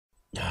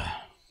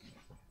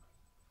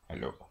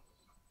Hello.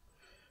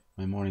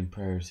 My morning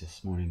prayers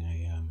this morning,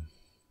 I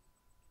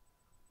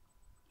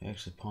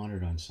actually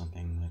pondered on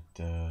something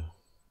that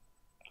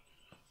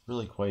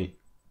really quite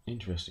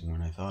interesting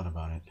when I thought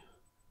about it.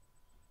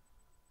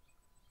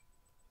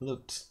 I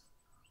looked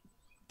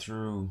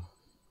through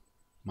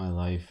my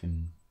life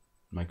and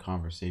my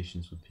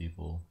conversations with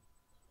people,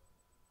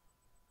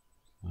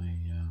 my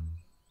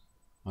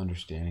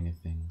understanding of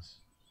things,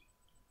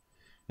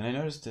 and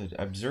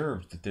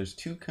observed that there's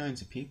two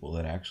kinds of people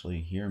that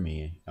actually hear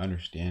me,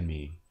 understand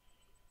me,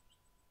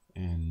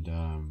 and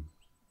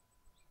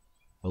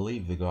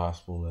believe the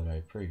gospel that I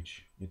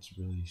preach. It's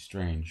really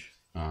strange.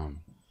 I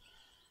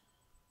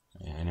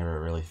never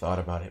really thought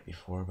about it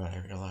before, but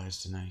I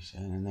realized tonight.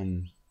 And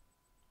then,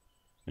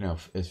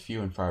 as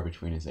few and far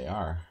between as they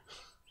are,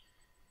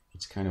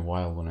 it's kind of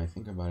wild when I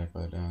think about it.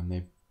 But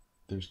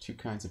there's two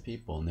kinds of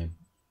people, and they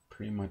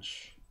pretty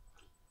much,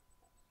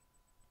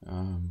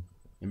 um,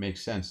 it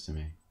makes sense to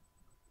me.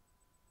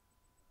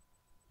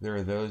 There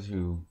are those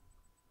who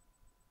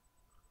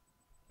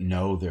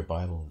know their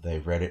Bible.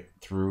 They've read it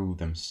through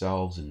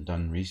themselves and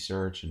done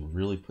research and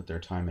really put their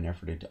time and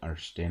effort into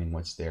understanding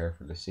what's there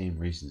for the same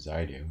reasons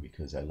I do,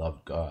 because I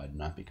love God,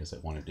 not because I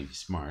wanted to be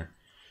smart.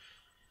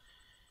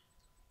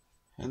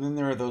 And then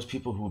there are those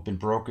people who have been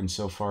broken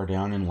so far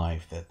down in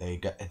life that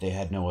they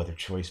had no other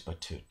choice but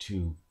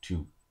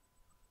to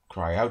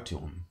cry out to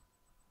him.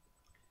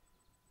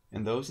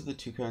 And those are the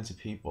two kinds of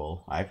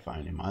people I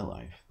find in my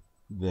life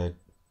that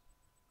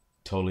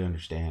totally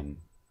understand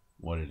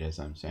what it is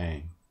I'm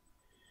saying.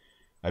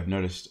 I've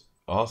noticed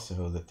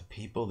also that the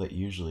people that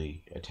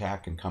usually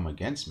attack and come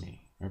against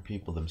me are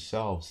people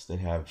themselves that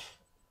have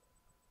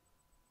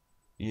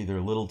either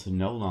little to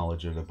no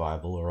knowledge of the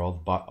Bible, or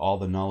all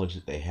the knowledge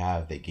that they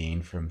have they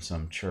gained from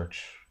some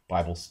church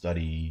Bible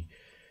study,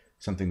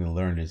 something they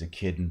learned as a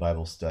kid in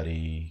Bible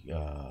study,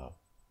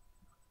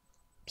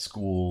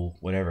 school,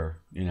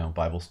 whatever,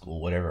 Bible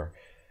school, whatever.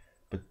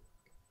 But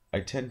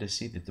I tend to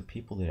see that the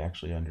people that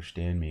actually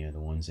understand me are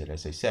the ones that,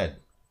 as I said,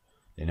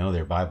 they know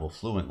their Bible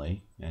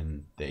fluently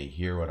and they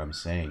hear what I'm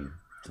saying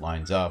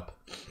lines up,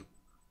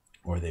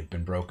 or they've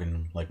been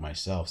broken like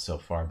myself so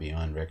far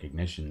beyond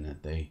recognition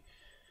that they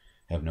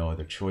have no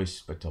other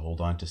choice but to hold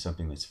on to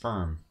something that's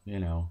firm.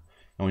 And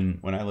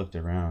when I looked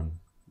around,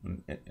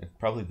 at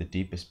probably the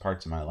deepest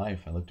parts of my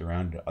life, I looked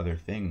around at other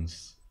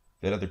things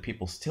that other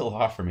people still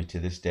offer me to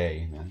this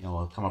day. And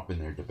they'll come up in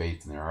their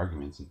debates and their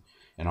arguments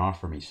and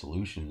offer me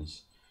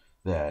solutions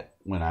that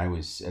when I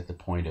was at the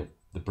point of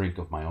the brink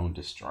of my own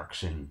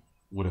destruction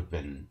would have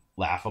been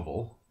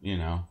laughable,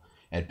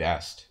 at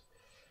best.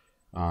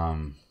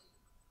 Um,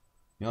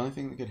 the only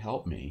thing that could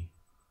help me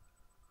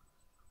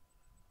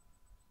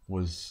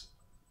was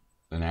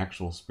an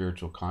actual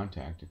spiritual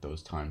contact at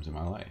those times in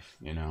my life,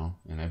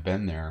 and I've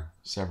been there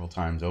several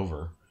times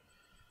over.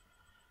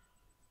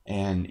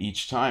 And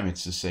each time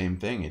it's the same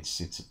thing. It's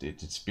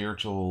a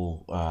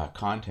spiritual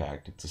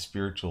contact. It's a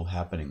spiritual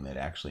happening that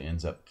actually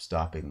ends up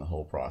stopping the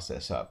whole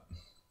process up,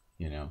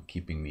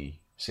 keeping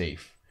me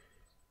safe.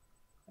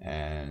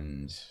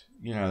 And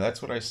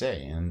that's what I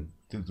say. And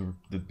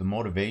the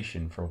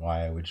motivation for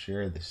why I would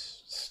share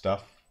this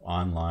stuff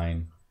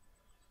online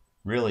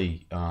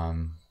really,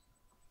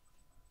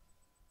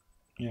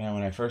 when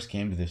I first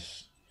came to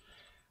this,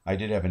 I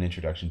did have an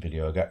introduction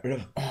video. I got rid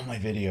of all my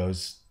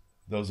videos.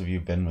 Those of you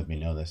who've been with me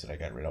know this, that I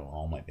got rid of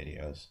all my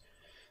videos.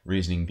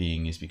 Reasoning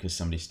being is because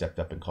somebody stepped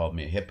up and called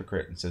me a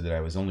hypocrite and said that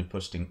I was only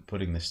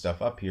putting this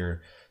stuff up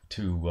here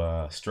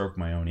to stroke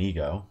my own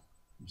ego.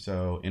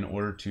 So in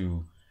order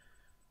to,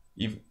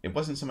 it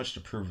wasn't so much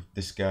to prove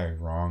this guy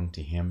wrong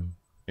to him.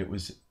 It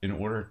was in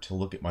order to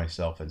look at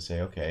myself and say,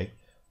 okay,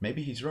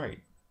 maybe he's right.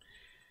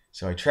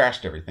 So I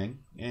trashed everything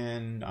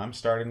and I'm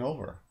starting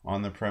over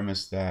on the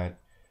premise that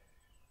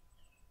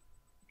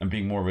I'm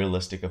being more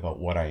realistic about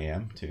what I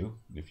am too.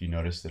 If you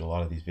notice that a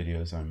lot of these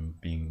videos, I'm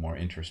being more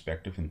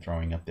introspective and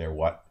throwing up there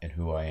what and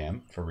who I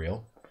am for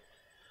real.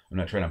 I'm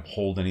not trying to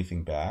hold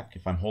anything back.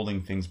 If I'm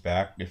holding things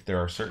back, if there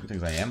are certain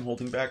things I am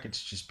holding back,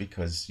 it's just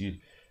because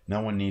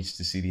no one needs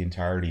to see the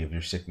entirety of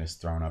your sickness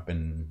thrown up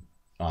in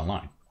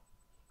online.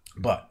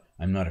 But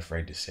I'm not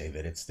afraid to say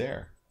that it's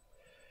there.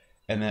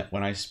 And that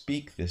when I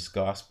speak this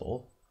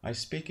gospel, I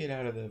speak it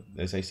out of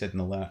as I said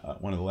in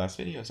one of the last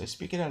videos, I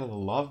speak it out of the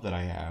love that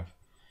I have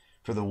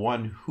for the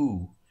one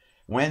who,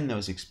 when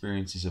those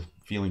experiences of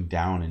feeling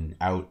down and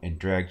out and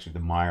dragged through the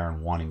mire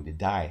and wanting to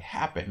die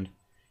happened,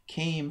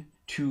 came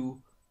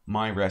to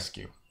my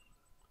rescue.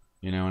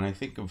 And I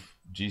think of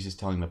Jesus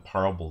telling the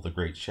parable of the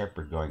great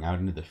shepherd going out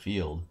into the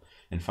field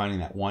and finding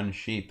that one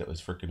sheep that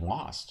was freaking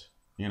lost.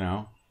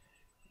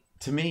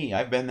 To me,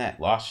 I've been that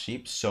lost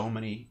sheep so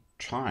many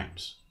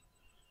times.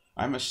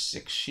 I'm a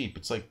sick sheep.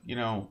 It's like,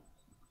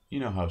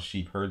 how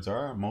sheep herds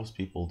are. Most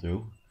people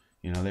do.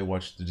 They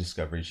watch the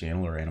Discovery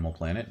Channel or Animal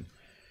Planet.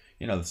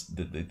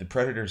 The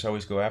predators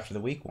always go after the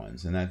weak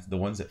ones, and that's the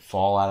ones that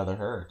fall out of the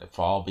herd, that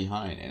fall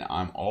behind. And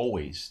I'm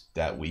always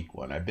that weak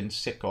one. I've been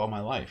sick all my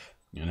life,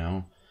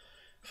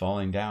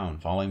 falling down,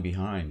 falling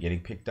behind, getting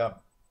picked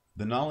up.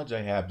 The knowledge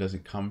I have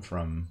doesn't come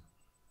from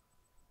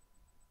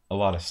a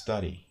lot of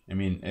study. I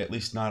mean, at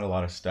least not a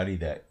lot of study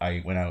that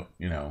I went out,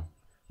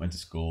 went to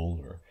school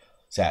or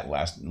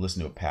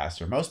listened to a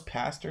pastor. Most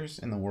pastors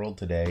in the world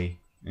today,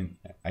 and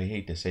I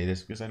hate to say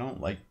this because I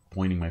don't like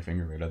pointing my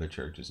finger at other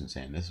churches and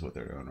saying this is what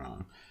they're doing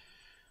wrong,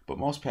 but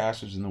most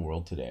pastors in the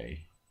world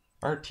today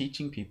are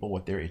teaching people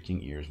what their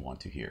itching ears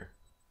want to hear.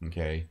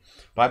 Okay,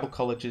 Bible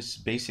colleges,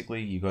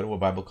 basically you go to a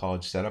Bible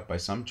college set up by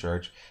some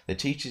church that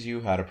teaches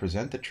you how to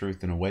present the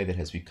truth in a way that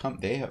has become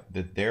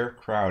that their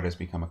crowd has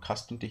become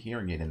accustomed to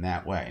hearing it in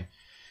that way,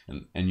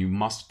 and you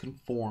must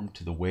conform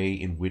to the way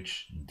in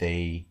which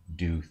they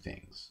do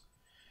things.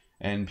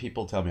 And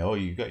people tell me, oh,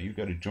 you got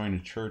to join a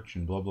church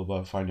and blah blah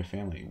blah, find a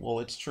family. Well,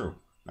 it's true.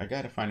 I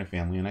got to find a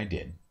family, and I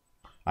did.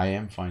 I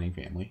am finding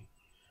family,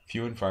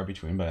 few and far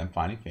between, but I'm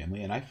finding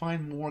family, and I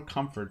find more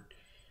comfort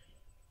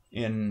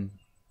in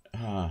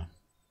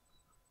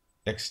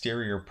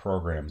exterior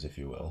programs, if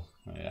you will.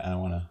 I don't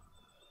want to.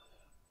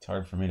 It's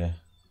hard for me to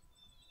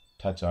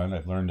touch on.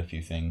 I've learned a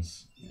few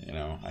things.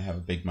 I have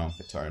a big mouth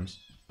at times,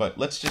 but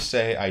let's just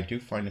say I do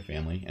find a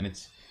family, and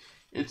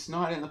it's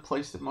not in the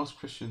place that most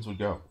Christians would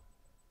go.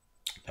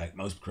 In fact,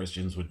 most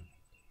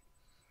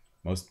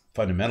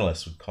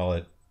fundamentalists would call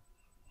it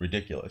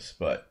ridiculous,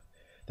 but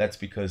that's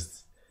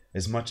because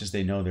as much as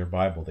they know their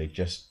Bible, they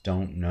just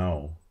don't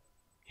know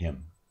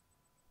Him.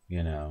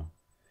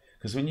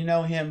 Because when you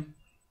know Him,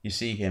 you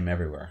see Him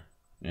everywhere.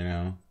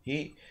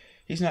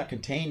 He's not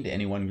contained to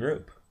any one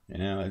group.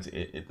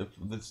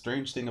 The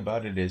strange thing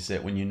about it is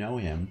that when you know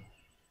Him,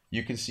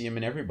 you can see Him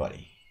in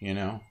everybody.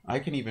 I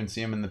can even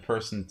see Him in the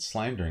person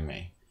slandering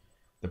me.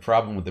 The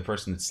problem with the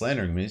person that's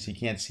slandering me is he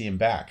can't see Him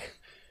back.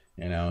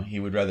 He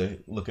would rather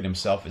look at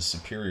himself as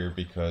superior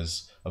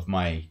because of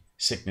my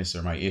sickness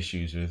or my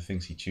issues or the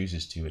things he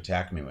chooses to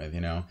attack me with,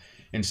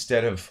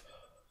 instead of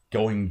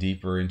going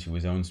deeper into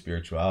his own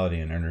spirituality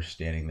and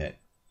understanding that,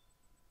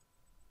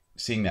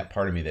 seeing that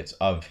part of me that's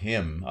of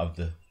him, of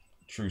the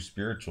true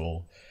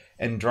spiritual,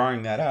 and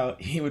drawing that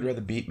out. He would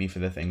rather beat me for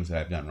the things that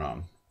I've done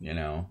wrong,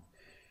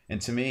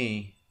 and to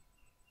me,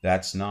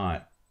 that's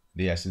not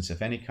the essence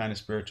of any kind of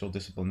spiritual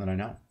discipline that I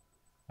know.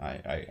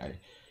 I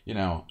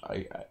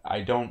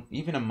don't,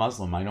 even a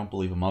Muslim, I don't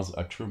believe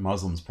a true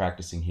Muslim's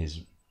practicing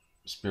his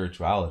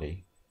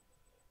spirituality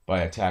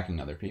by attacking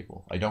other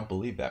people. I don't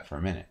believe that for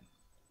a minute.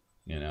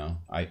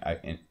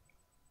 And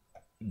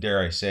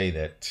dare I say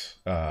that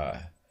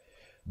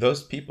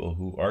those people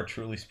who are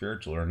truly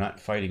spiritual are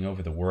not fighting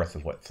over the worth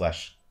of what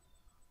flesh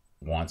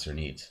wants or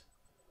needs.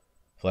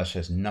 Flesh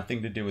has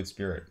nothing to do with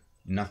spirit.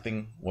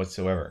 Nothing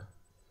whatsoever.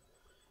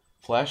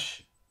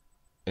 Flesh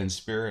and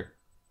spirit,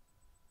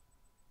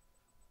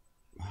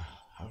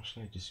 how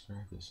should I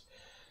describe this?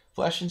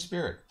 Flesh and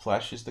spirit.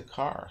 Flesh is the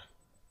car.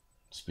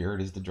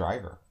 Spirit is the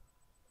driver.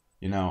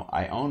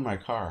 I own my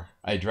car.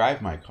 I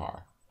drive my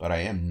car, but I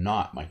am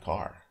not my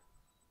car.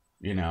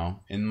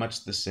 In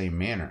much the same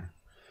manner.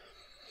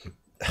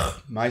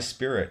 My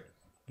spirit,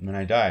 when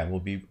I die,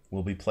 will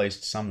be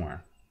placed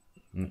somewhere.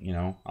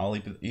 I'll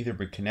either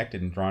be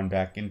connected and drawn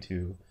back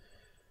into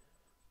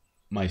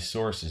my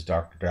source, as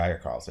Dr. Dyer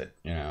calls it,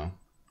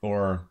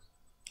 or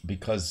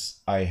because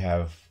I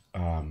have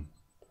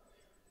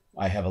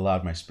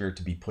allowed my spirit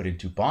to be put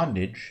into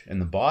bondage, and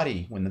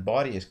when the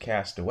body is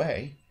cast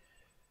away,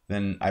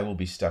 then I will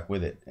be stuck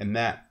with it. And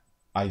that,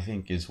 I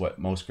think, is what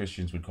most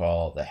Christians would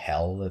call the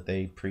hell that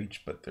they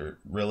preach, but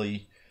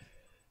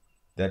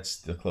that's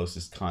the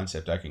closest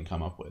concept I can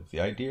come up with. The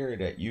idea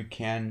that you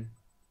can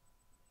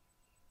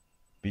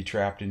be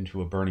trapped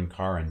into a burning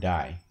car and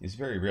die is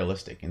very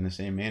realistic, in the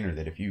same manner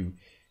that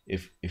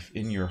if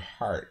in your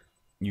heart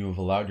you have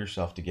allowed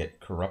yourself to get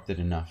corrupted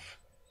enough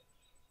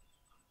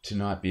to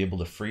not be able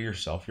to free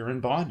yourself, you're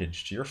in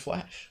bondage to your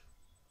flesh.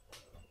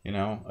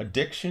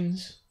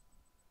 Addictions,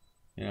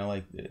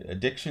 like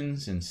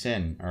addictions and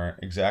sin are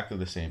exactly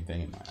the same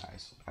thing in my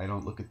eyes. I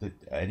don't look at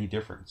any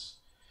difference.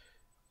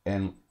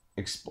 And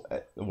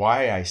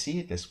why I see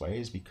it this way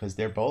is because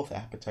they're both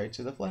appetites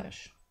of the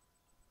flesh.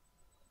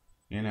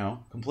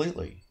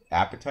 Completely.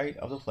 Appetite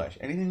of the flesh.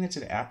 Anything that's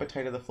an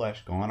appetite of the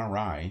flesh gone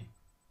awry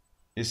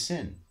is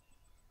sin.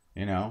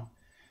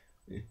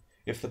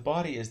 If the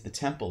body is the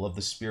temple of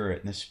the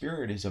Spirit and the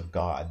Spirit is of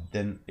God,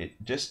 then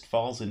it just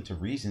falls into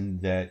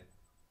reason that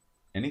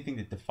anything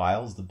that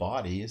defiles the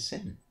body is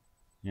sin.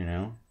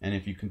 And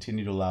if you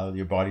continue to allow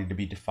your body to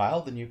be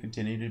defiled, then you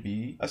continue to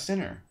be a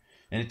sinner.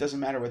 And it doesn't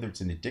matter whether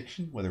it's an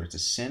addiction, whether it's a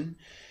sin,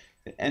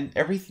 and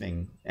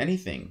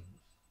anything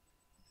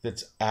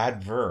that's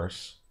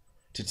adverse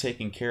to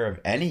taking care of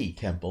any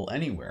temple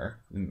anywhere.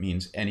 It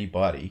means any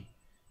body,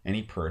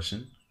 any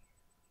person.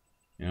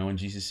 When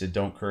Jesus said,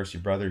 don't curse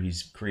your brother,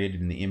 he's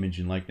created in the image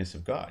and likeness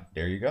of God.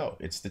 There you go.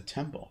 It's the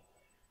temple.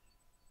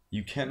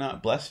 You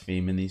cannot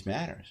blaspheme in these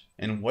matters.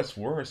 And what's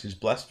worse is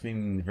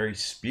blaspheming the very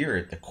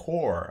spirit, the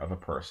core of a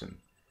person.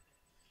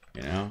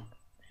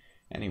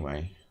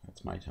 Anyway,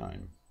 that's my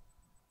time.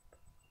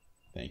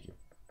 Thank you.